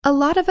A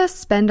lot of us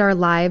spend our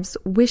lives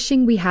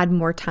wishing we had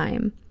more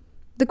time.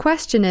 The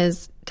question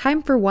is,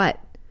 time for what?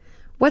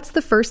 What's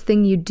the first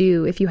thing you'd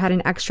do if you had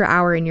an extra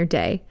hour in your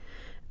day?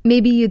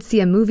 Maybe you'd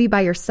see a movie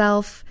by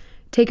yourself,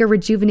 take a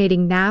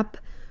rejuvenating nap,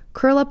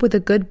 curl up with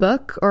a good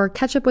book, or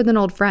catch up with an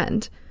old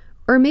friend.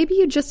 Or maybe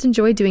you'd just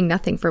enjoy doing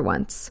nothing for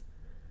once.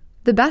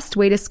 The best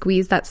way to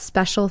squeeze that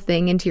special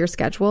thing into your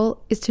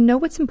schedule is to know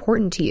what's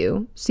important to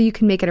you so you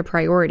can make it a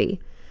priority.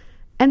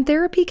 And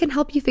therapy can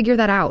help you figure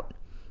that out.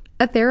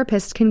 A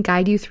therapist can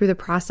guide you through the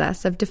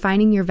process of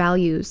defining your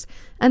values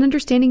and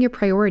understanding your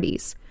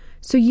priorities,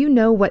 so you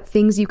know what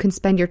things you can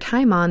spend your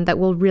time on that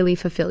will really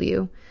fulfill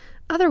you.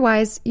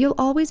 Otherwise, you'll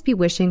always be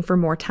wishing for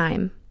more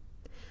time.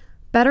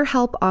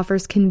 BetterHelp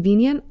offers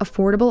convenient,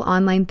 affordable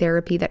online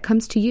therapy that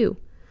comes to you.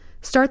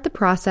 Start the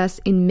process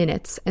in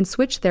minutes and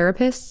switch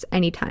therapists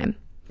anytime.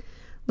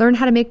 Learn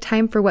how to make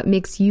time for what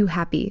makes you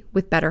happy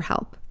with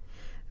BetterHelp.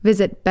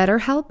 Visit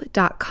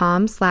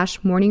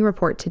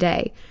betterhelp.com/morningreport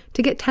today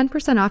to get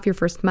 10% off your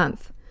first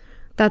month.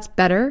 That's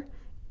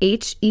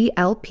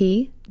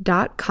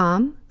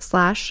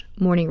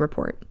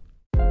betterhelp.com/morningreport.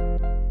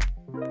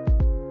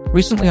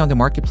 Recently on the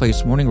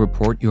Marketplace Morning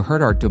Report, you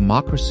heard our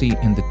Democracy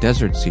in the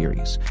Desert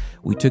series.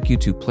 We took you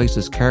to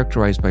places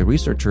characterized by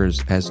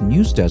researchers as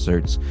news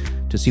deserts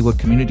to see what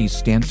communities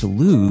stand to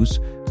lose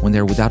when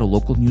they're without a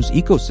local news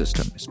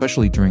ecosystem,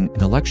 especially during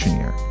an election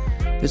year.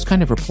 This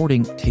kind of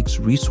reporting takes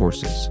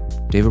resources.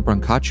 David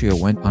Brancaccio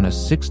went on a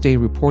 6-day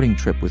reporting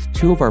trip with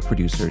 2 of our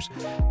producers,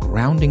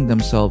 grounding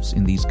themselves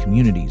in these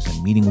communities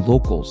and meeting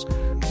locals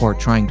who are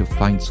trying to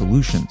find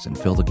solutions and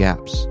fill the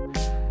gaps.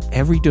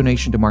 Every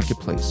donation to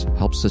Marketplace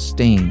helps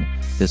sustain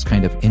this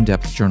kind of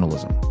in-depth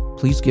journalism.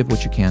 Please give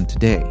what you can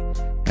today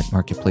at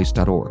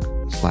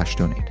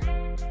marketplace.org/donate.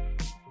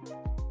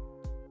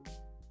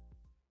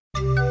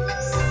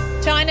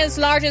 China's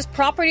largest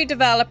property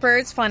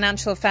developers'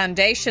 financial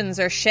foundations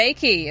are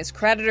shaky as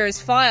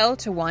creditors file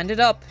to wind it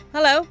up.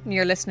 Hello,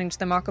 you're listening to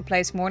the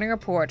Marketplace Morning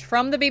Report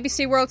from the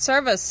BBC World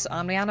Service.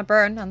 I'm Leanna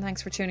Byrne, and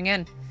thanks for tuning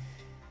in.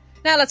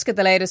 Now let's get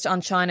the latest on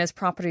China's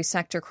property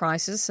sector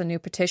crisis. A new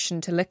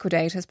petition to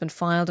liquidate has been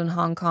filed in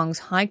Hong Kong's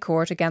High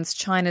Court against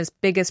China's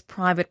biggest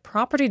private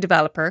property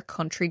developer,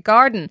 Country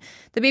Garden.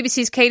 The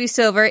BBC's Katie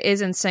Silver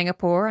is in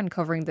Singapore and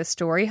covering this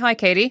story. Hi,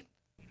 Katie.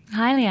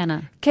 Hi,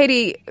 Leanna.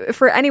 Katie,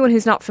 for anyone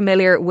who's not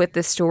familiar with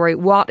this story,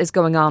 what is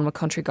going on with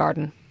Country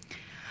Garden?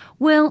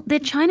 Well, they're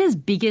China's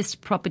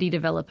biggest property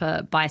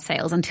developer by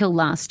sales until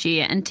last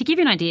year. And to give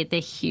you an idea, they're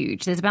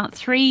huge. There's about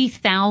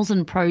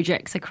 3,000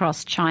 projects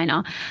across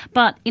China.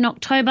 But in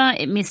October,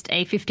 it missed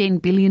a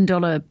 $15 billion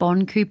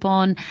bond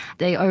coupon.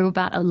 They owe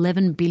about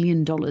 $11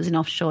 billion in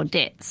offshore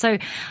debt. So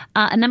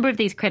a number of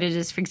these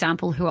creditors, for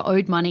example, who are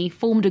owed money,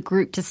 formed a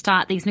group to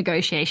start these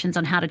negotiations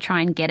on how to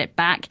try and get it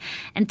back.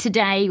 And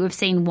today we've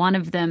seen one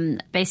of them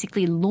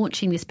basically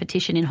launching this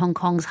petition in Hong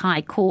Kong's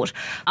High Court,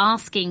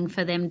 asking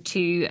for them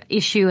to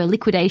issue a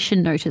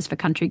liquidation notice for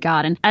Country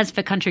Garden. As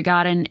for Country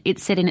Garden, it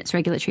said in its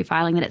regulatory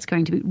filing that it's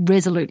going to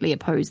resolutely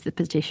oppose the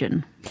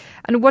petition.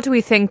 And what do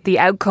we think the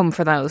outcome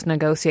for those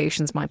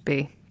negotiations might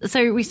be?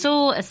 So we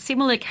saw a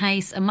similar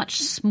case, a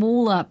much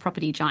smaller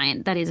property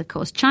giant, that is, of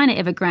course, China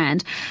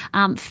Evergrande,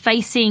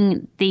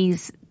 facing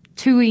these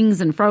toings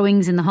and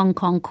froings in the Hong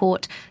Kong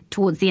court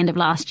towards the end of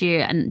last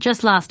year. And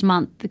just last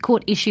month, the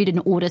court issued an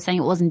order saying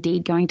it was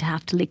indeed going to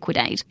have to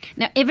liquidate.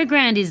 Now,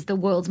 Evergrande is the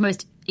world's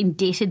most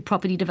indebted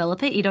property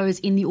developer. It owes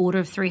in the order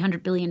of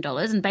 $300 billion.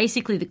 And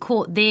basically the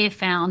court there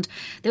found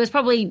there was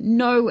probably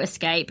no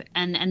escape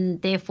and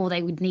therefore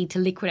they would need to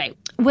liquidate.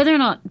 Whether or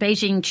not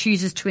Beijing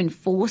chooses to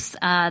enforce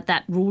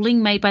that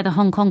ruling made by the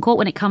Hong Kong court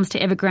when it comes to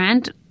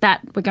Evergrande, that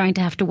we're going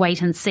to have to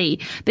wait and see.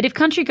 But if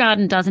Country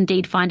Garden does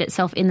indeed find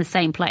itself in the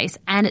same place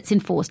and it's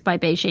enforced by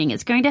Beijing,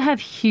 it's going to have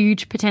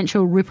huge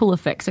potential ripple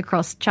effects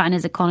across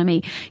China's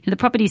economy. The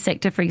property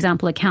sector, for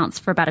example, accounts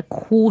for about a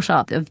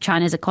quarter of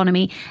China's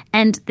economy.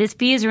 And there's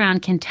fears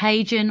around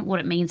contagion, what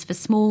it means for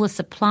smaller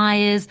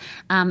suppliers,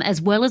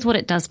 as well as what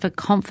it does for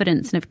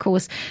confidence. And of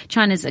course,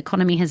 China's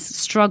economy has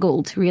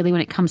struggled really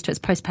when it comes to its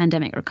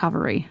post-pandemic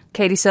recovery.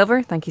 Katie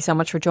Silver, thank you so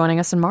much for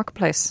joining us in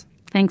Marketplace.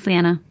 Thanks,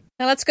 Leanna.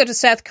 Now let's go to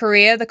South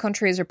Korea. The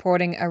country is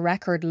reporting a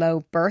record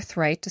low birth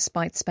rate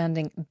despite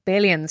spending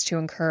billions to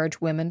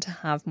encourage women to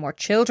have more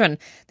children.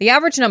 The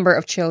average number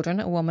of children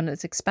a woman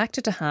is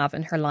expected to have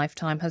in her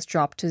lifetime has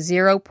dropped to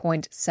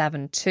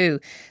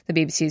 0.72. The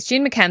BBC's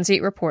Jean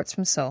Mackenzie reports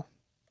from Seoul.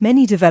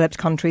 Many developed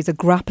countries are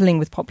grappling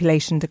with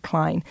population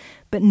decline,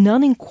 but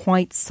none in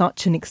quite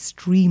such an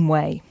extreme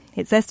way.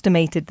 It's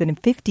estimated that in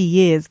 50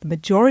 years, the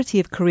majority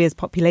of Korea's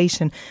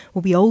population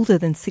will be older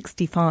than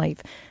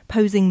 65,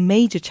 posing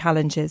major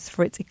challenges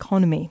for its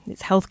economy,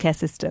 its healthcare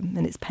system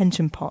and its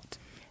pension pot.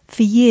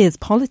 For years,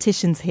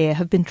 politicians here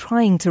have been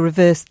trying to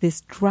reverse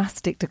this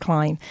drastic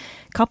decline.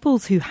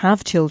 Couples who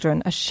have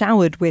children are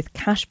showered with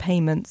cash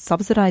payments,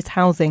 subsidised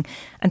housing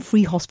and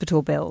free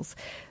hospital bills.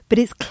 But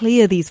it's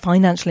clear these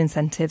financial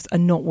incentives are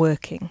not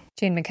working.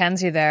 Jean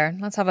Mackenzie there.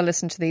 Let's have a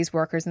listen to these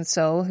workers in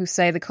Seoul who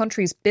say the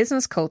country's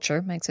business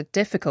culture makes it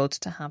difficult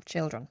to have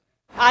children.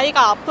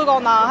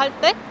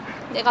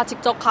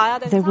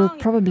 There will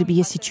probably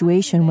be a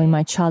situation when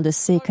my child is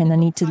sick and I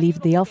need to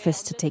leave the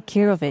office to take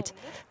care of it.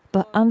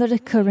 But under the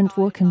current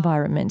work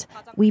environment,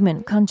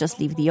 women can't just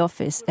leave the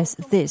office, as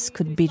this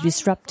could be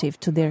disruptive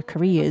to their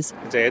careers.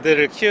 I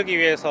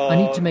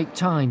need to make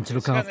time to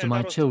look after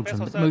my children,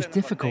 but the most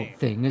difficult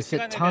thing is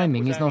that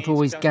timing is not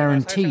always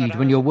guaranteed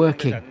when you're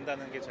working.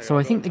 So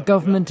I think the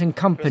government and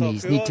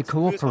companies need to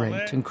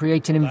cooperate and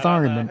create an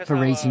environment for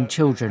raising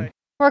children.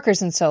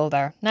 Workers in Seoul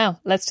there. Now,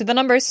 let's do the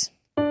numbers.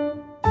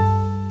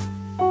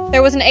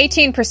 There was an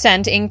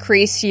 18%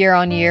 increase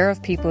year-on-year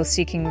of people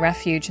seeking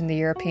refuge in the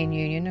European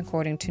Union,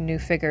 according to new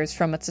figures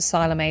from its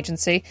asylum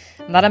agency,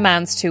 and that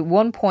amounts to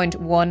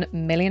 1.1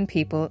 million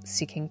people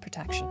seeking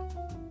protection.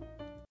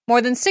 More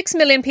than 6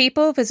 million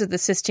people visit the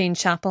Sistine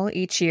Chapel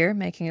each year,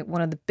 making it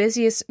one of the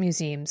busiest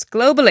museums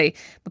globally.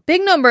 But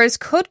big numbers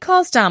could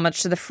cause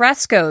damage to the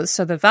frescos,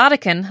 so the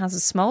Vatican has a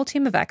small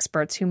team of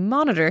experts who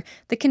monitor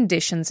the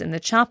conditions in the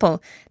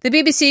chapel. The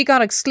BBC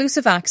got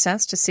exclusive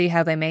access to see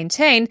how they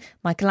maintain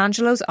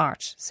Michelangelo's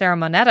art. Sarah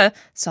Monetta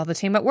saw the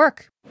team at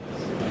work.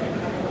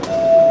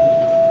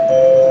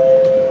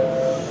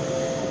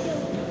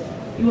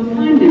 You are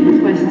kindly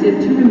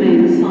requested to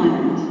remain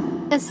silent.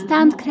 A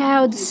stunned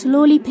crowd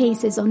slowly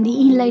paces on the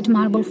inlaid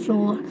marble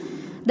floor,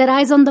 their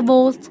eyes on the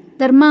vault,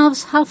 their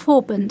mouths half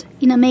opened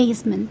in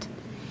amazement.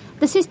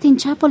 The Sistine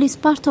Chapel is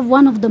part of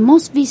one of the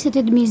most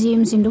visited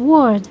museums in the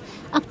world,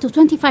 up to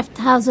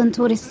 25,000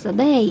 tourists a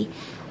day,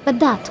 but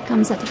that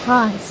comes at a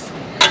price.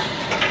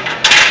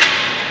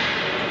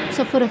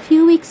 So for a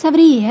few weeks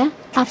every year,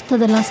 after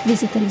the last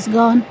visitor is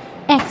gone,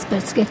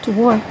 experts get to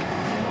work.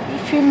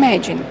 If you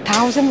imagine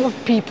thousands of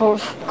people,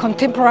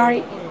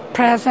 contemporary,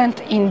 present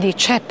in the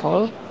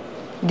chapel,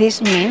 this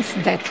means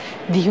that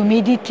the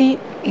humidity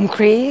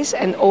increases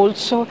and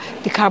also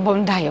the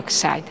carbon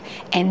dioxide.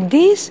 And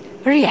this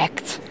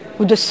reacts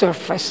with the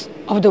surface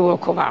of the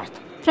work of art.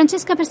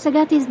 Francesca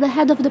Persagati is the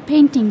head of the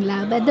painting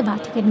lab at the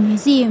Vatican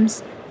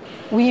Museums.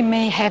 We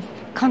may have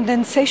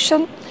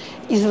condensation,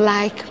 is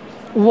like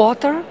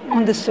water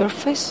on the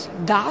surface,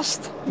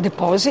 dust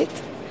deposit,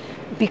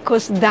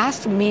 because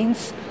dust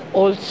means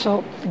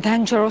also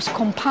dangerous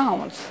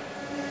compounds.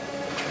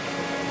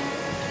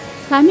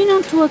 Climbing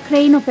onto a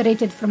crane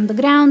operated from the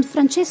ground,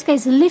 Francesca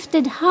is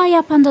lifted high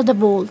up under the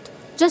vault,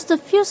 just a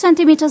few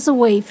centimeters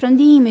away from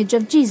the image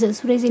of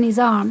Jesus raising his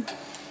arm.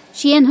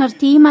 She and her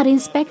team are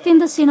inspecting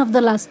the scene of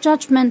the Last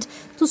Judgment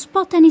to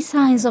spot any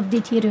signs of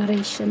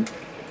deterioration.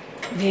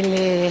 We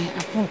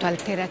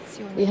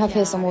have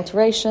here some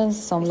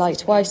alterations, some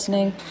light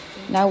whitening.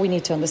 Now we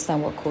need to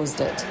understand what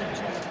caused it.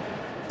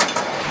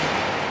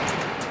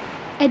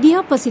 At the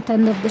opposite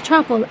end of the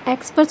chapel,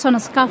 experts on a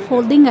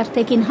scaffolding are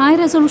taking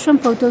high-resolution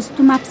photos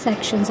to map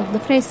sections of the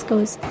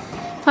frescoes.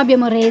 Fabio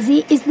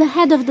Moresi is the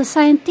head of the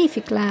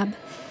scientific lab.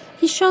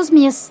 He shows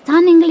me a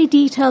stunningly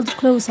detailed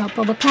close-up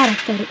of a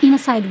character in a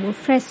sidewall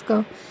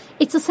fresco.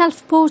 It's a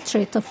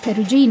self-portrait of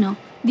Perugino,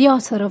 the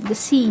author of the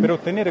scene.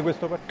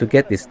 To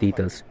get these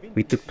details,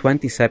 we took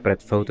 20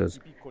 separate photos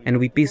and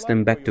we pieced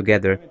them back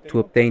together to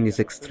obtain this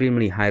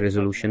extremely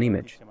high-resolution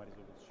image.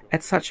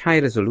 At such high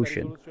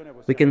resolution,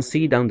 we can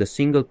see down the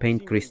single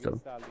paint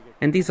crystal,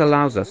 and this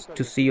allows us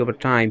to see over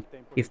time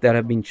if there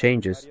have been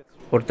changes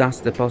or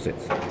dust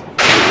deposits.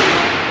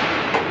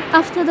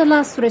 After the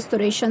last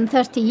restoration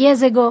 30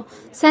 years ago,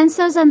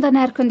 sensors and an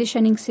air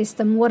conditioning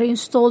system were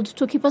installed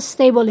to keep a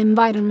stable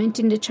environment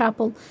in the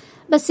chapel.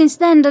 But since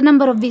then, the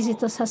number of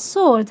visitors has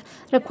soared,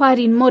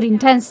 requiring more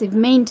intensive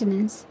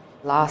maintenance.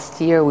 Last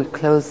year, we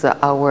closed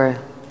our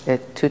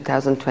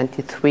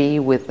 2023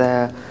 with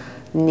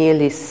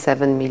nearly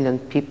 7 million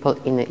people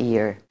in a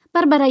year.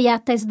 Barbara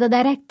Iatta is the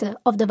director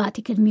of the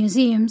Vatican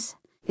Museums.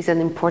 It's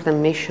an important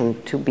mission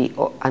to be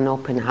an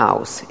open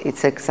house.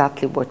 It's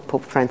exactly what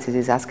Pope Francis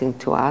is asking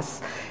to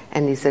us,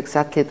 and it's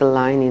exactly the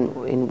line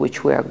in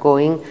which we are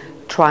going,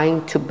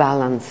 trying to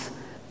balance,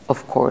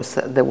 of course,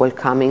 the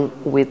welcoming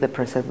with the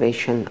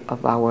preservation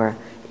of our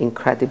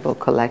incredible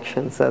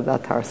collections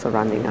that are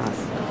surrounding us.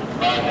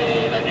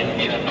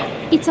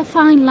 It's a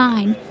fine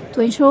line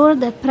to ensure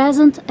that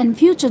present and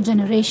future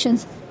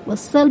generations will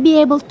still be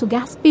able to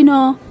gasp in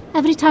awe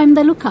every time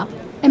they look up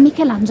at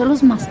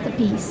Michelangelo's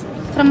masterpiece.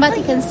 From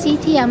Vatican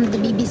City, I'm the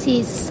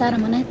BBC's Sarah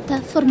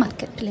Monetta for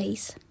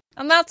Marketplace.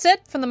 And that's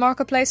it from the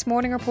Marketplace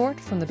Morning Report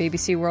from the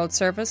BBC World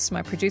Service.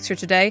 My producer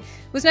today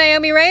was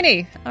Naomi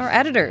Rainey. Our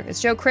editor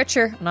is Joe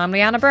Critcher, and I'm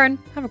Leanna Byrne.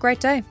 Have a great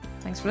day.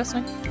 Thanks for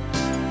listening.